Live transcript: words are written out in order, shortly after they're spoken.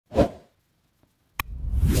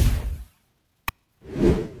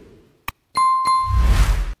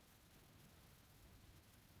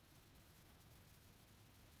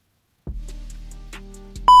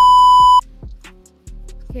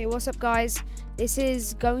Okay, what's up guys? This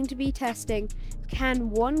is going to be testing, can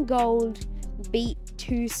 1 gold beat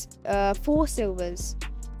 4 silvers?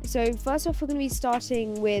 So first off, we're going to be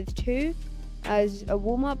starting with 2 as a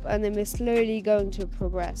warm-up, and then we're slowly going to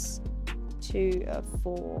progress to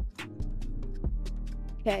 4.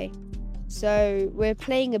 Okay, so we're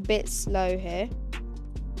playing a bit slow here,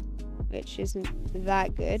 which isn't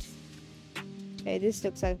that good. Okay, this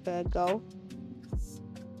looks like a goal.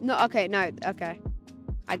 No, okay, no, okay.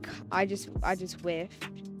 I just whiffed.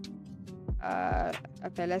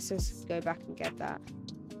 Okay, let's just go back and get that.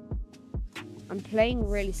 I'm playing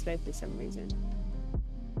really slow for some reason.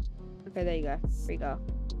 Okay, there you go. Free goal.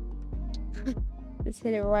 Let's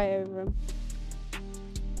hit it right over him.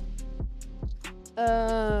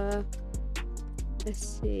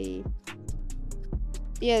 Let's see.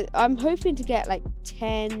 Yeah, I'm hoping to get like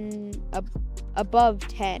 10 above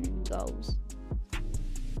 10 goals.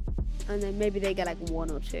 And then maybe they get like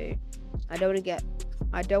 1 or 2. I don't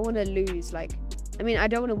want to lose like, I mean, I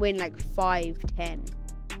don't want to win like 5-10.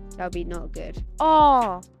 That would be not good.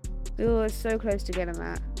 Oh, we were so close to getting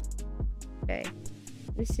that. Okay,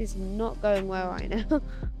 this is not going well right now.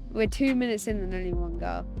 We're 2 minutes in and only 1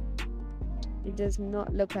 goal. It does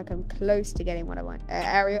not look like I'm close to getting what I want.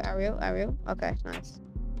 Ariel. Okay, nice.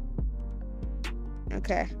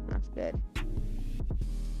 Okay, that's good.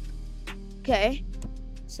 Okay,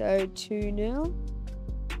 so 2-0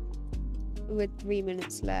 with 3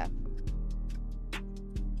 minutes left.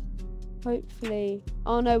 Hopefully.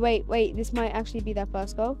 Oh no, wait. This might actually be their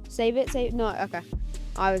first goal. Save it. No, okay.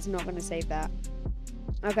 I was not going to save that.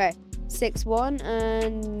 Okay, 6-1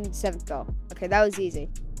 and 7th goal. Okay, that was easy.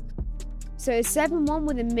 So it's 7-1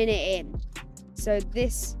 with a minute in. So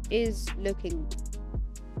this is looking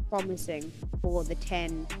promising for the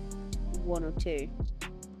 10-1 or 2.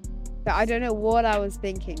 But I don't know what I was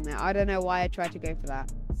thinking there. I don't know why I tried to go for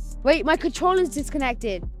that. Wait, my controller's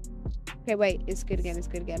disconnected. Okay, wait. It's good again.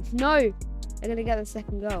 No! They're going to get the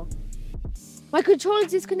 2nd goal. My controller's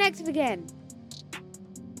disconnected again.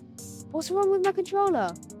 What's wrong with my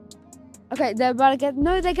controller? Okay, they're about to get...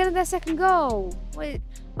 No, they're getting their 2nd goal. Wait.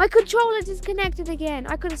 My controller disconnected again.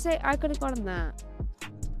 I could have gotten that.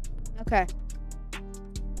 Okay.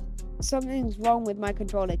 Something's wrong with my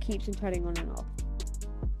controller. It keeps on turning on and off.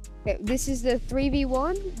 Okay, this is the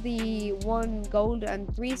 3v1, the 1 gold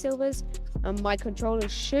and 3 silvers, and my controller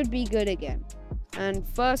should be good again. And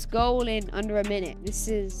first goal in under a minute. This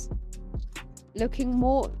is looking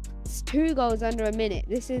more... It's 2 goals under a minute.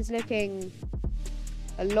 This is looking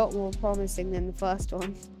a lot more promising than the first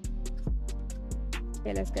one.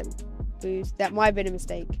 Okay, let's get the boost. That might have been a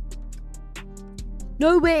mistake.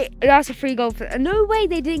 No way! That's a free goal. No way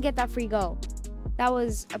they didn't get that free goal. That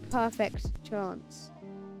was a perfect chance.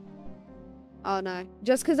 Oh no,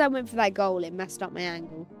 just because I went for that goal, it messed up my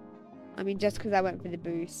angle. I mean, just because I went for the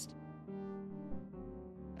boost.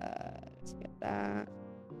 Let's get that.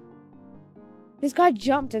 This guy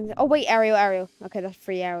jumped and... Oh wait, Ariel. Okay, that's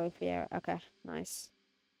free Ariel. Okay, nice.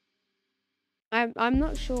 I'm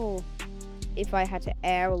not sure if I had to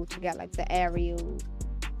aerial to get like the aerial...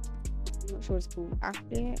 I'm not sure what it's called.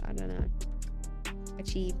 Actually, I don't know.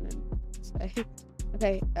 Achievement. So,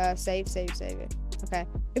 okay, save it. Okay,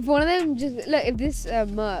 if one of them just look, if this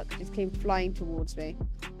merc just came flying towards me,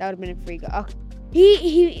 that would have been a free goal. Oh,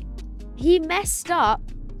 he messed up,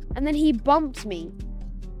 and then he bumped me,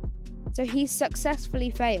 so he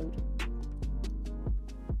successfully failed.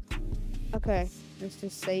 Okay, let's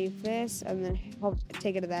just save this and then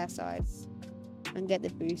take it to their side and get the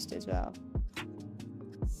boost as well.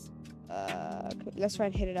 Okay, let's try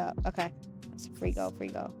and hit it up. Okay, that's a free goal.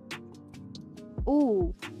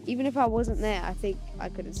 Ooh, even if I wasn't there, I think I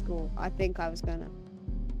could have scored. I think I was gonna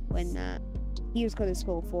win that. He was gonna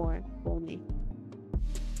score for me.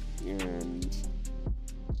 And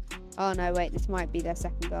oh no, wait, this might be their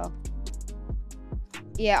 2nd goal.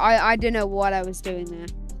 Yeah, I don't know what I was doing there.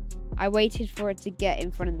 I waited for it to get in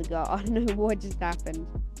front of the goal. I don't know what just happened.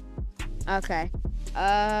 Okay.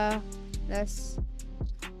 Let's...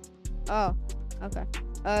 Oh, okay.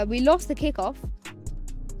 We lost the kickoff.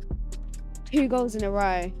 2 goals in a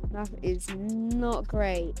row. That is not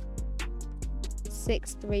great.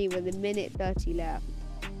 6-3 with 1:30 left.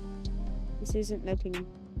 This isn't looking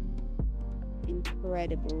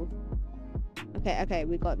incredible. Okay,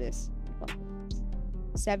 we got this.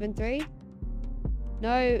 7-3?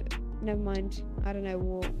 No, never mind. I don't know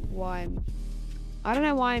why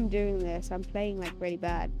I'm doing this. I'm playing like really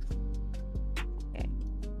bad. Okay.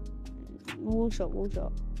 Wall shot.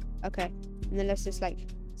 Okay. And then let's just like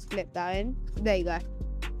slip that in. There you go.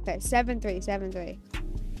 Okay, 7-3.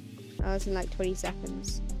 That was in like 20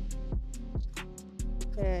 seconds.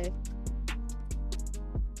 Okay.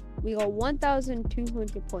 We got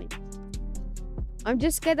 1,200 points. I'm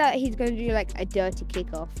just scared that he's going to do like a dirty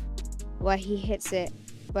kickoff where he hits it,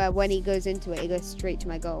 but when he goes into it goes straight to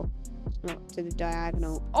my goal, not to the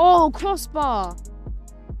diagonal. Oh, crossbar!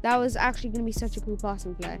 That was actually going to be such a cool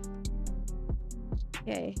passing play.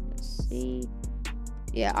 Okay, let's see.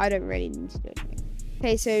 Yeah, I don't really need to do anything.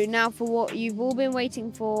 Okay, so now for what you've all been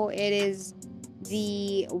waiting for, it is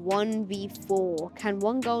the 1v4. Can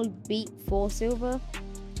one gold beat 4 silver?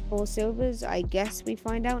 4 silvers? I guess we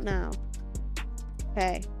find out now.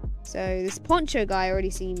 Okay, so this poncho guy already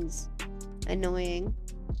seems annoying.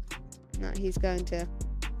 No, he's going to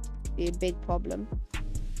be a big problem.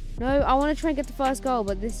 No, I want to try and get the first goal,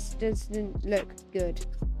 but this doesn't look good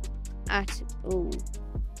at all.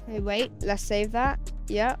 Okay, wait, let's save that.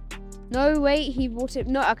 Yep. No, wait, he brought it.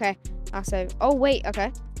 No, okay, I'll save. Oh, wait,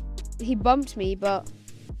 okay. He bumped me, but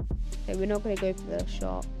okay, we're not going to go for the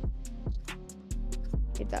shot.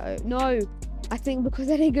 Hit that out. No, I think because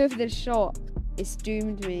I didn't go for the shot, it's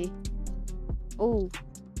doomed me. Oh.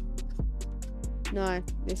 No,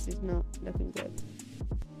 this is not looking good.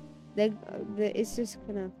 It's just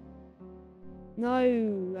gonna...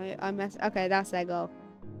 No, I messed... Okay, that's their goal.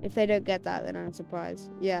 If they don't get that, then I'm surprised.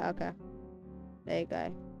 Yeah, okay. There you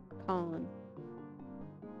go. Khan.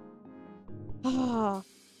 Ah.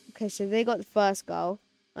 Okay, so they got the first goal.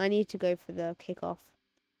 I need to go for the kickoff.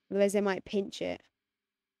 Otherwise, they might pinch it.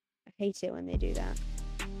 I hate it when they do that.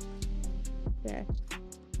 Okay.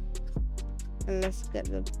 And let's get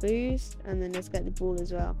the boost, and then let's get the ball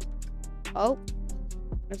as well. Oh,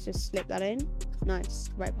 let's just slip that in.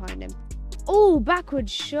 Nice, right behind him. Oh, backward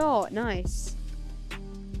shot. Nice.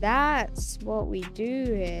 That's what we do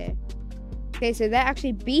here. Okay, so they're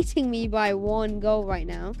actually beating me by 1 goal right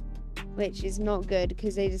now, which is not good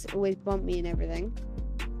because they just always bump me and everything.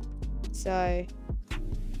 So,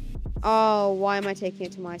 oh, why am I taking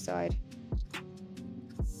it to my side?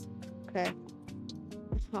 Okay.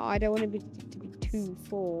 Oh, I don't want to be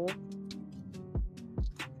 2-4.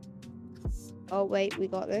 Oh, wait, we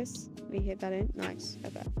got this. We hit that in. Nice.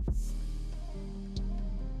 Okay.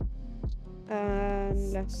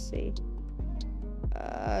 Let's see.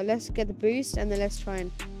 Let's get the boost, and then let's try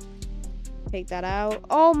and take that out.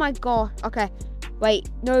 Oh, my God. Okay. Wait.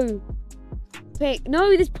 No.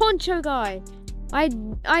 No, this poncho guy.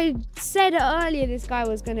 I said earlier this guy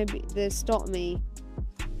was going to stop me.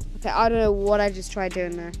 Okay, I don't know what I just tried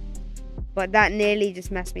doing there. But that nearly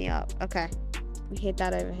just messed me up. Okay. We hit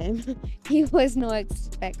that over him. He was not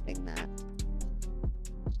expecting that.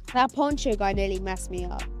 That poncho guy nearly messed me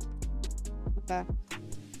up. Okay.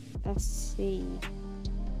 Let's see.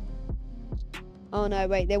 Oh no,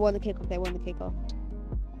 wait. They won the kickoff. They won the kickoff.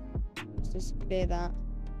 Let's just clear that.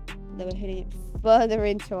 They were hitting it further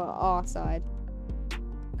into our side.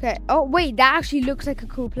 Okay. Oh, wait. That actually looks like a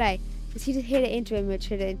cool play. Because he just hit it into him, which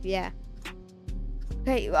hit it. Yeah.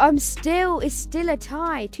 Okay, it's still a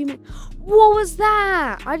tie. 2 minutes. What was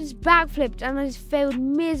that? I just backflipped and I just failed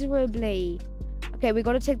miserably. Okay, we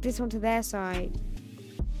got to take this one to their side.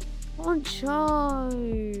 Poncho.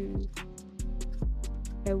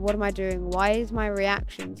 Okay, what am I doing? Why is my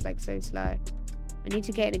reactions like so slow? I need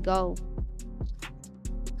to get in a goal.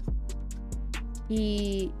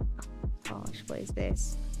 Gosh, what is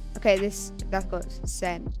this? Okay, that's got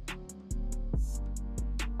sent.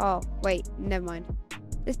 Oh, wait, never mind.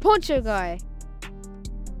 This poncho guy.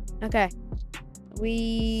 Okay.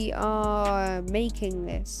 We are making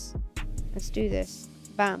this. Let's do this.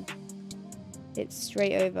 Bam. It's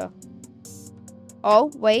straight over.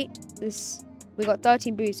 Oh, wait. We got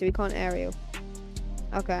 13 boosts, so we can't aerial.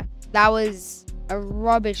 Okay. That was a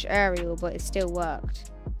rubbish aerial, but it still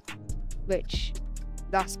worked. Which,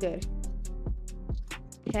 that's good.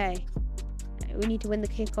 Okay. We need to win the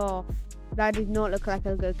kickoff. That did not look like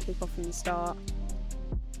a good kickoff from the start.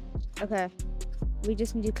 Okay. We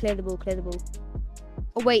just need to clear the ball, clear the ball.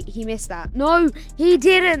 Oh, wait, he missed that. No, he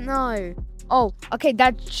didn't, no. Oh, okay,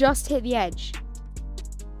 that just hit the edge.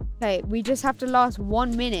 Okay, we just have to last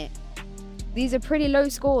 1 minute. These are pretty low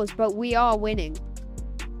scores, but we are winning.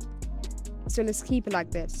 So let's keep it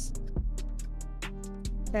like this.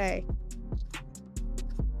 Okay.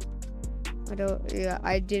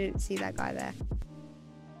 I didn't see that guy there.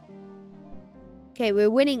 Okay, we're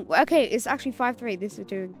winning. Okay, it's actually 5-3.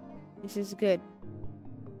 This is good.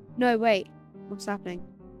 No, wait. What's happening?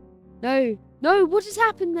 No, what just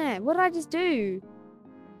happened there? What did I just do?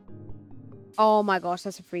 Oh my gosh,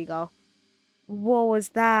 that's a free goal. What was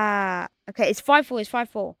that? Okay, it's 5-4. It's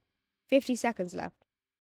 5-4. 50 seconds left.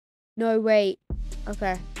 No, wait.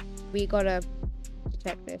 Okay, we gotta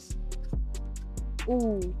protect this.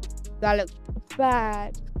 Ooh. That looks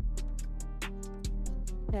bad.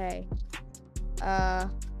 Okay.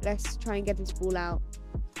 Let's try and get this ball out.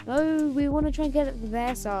 No, we want to try and get it to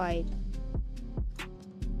their side.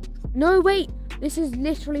 No, wait. This is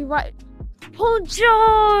literally right.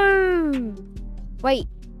 Poncho! Wait.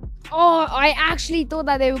 Oh, I actually thought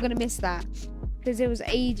that they were going to miss that. Because it was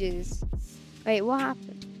ages. Wait, what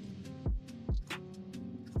happened?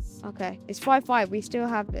 Okay. It's 5-5. We still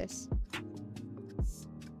have this.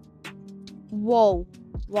 Whoa.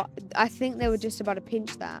 What? I think they were just about to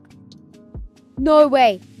pinch that. No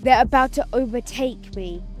way. They're about to overtake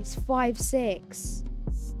me. It's 5-6.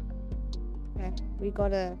 Okay. We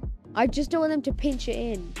gotta... I just don't want them to pinch it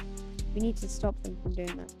in. We need to stop them from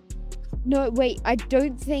doing that. No, wait. I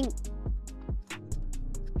don't think...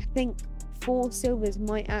 I think 4 silvers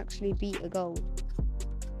might actually beat a gold.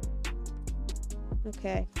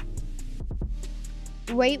 Okay.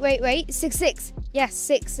 Wait. 6-6. Yes,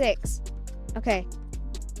 6-6. Okay.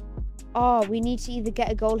 Oh, we need to either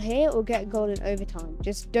get a goal here or get a goal in overtime.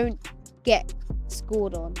 Just don't get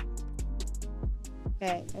scored on.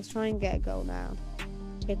 Okay, let's try and get a goal now.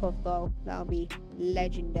 Kick-off goal. That'll be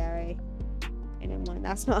legendary. Okay, never mind.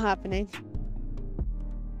 That's not happening.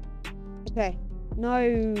 Okay.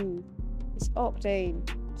 No. It's Octane.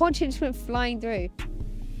 Poncho just went flying through.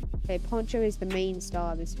 Okay, Poncho is the main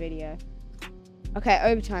star of this video. Okay,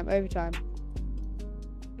 overtime. Oh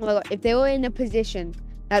my god, if they were in a position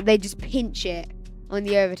that they just pinch it on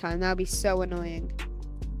the overtime, that would be so annoying.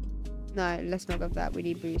 No, let's not go for that. We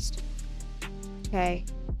need boost. Okay.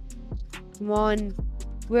 Come on.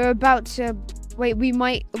 We're about to... Wait,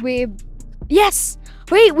 we're... Yes!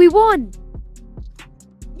 Wait, we won!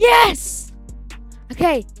 Yes!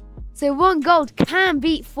 Okay. So 1 gold can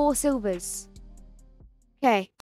beat 4 silvers. Okay.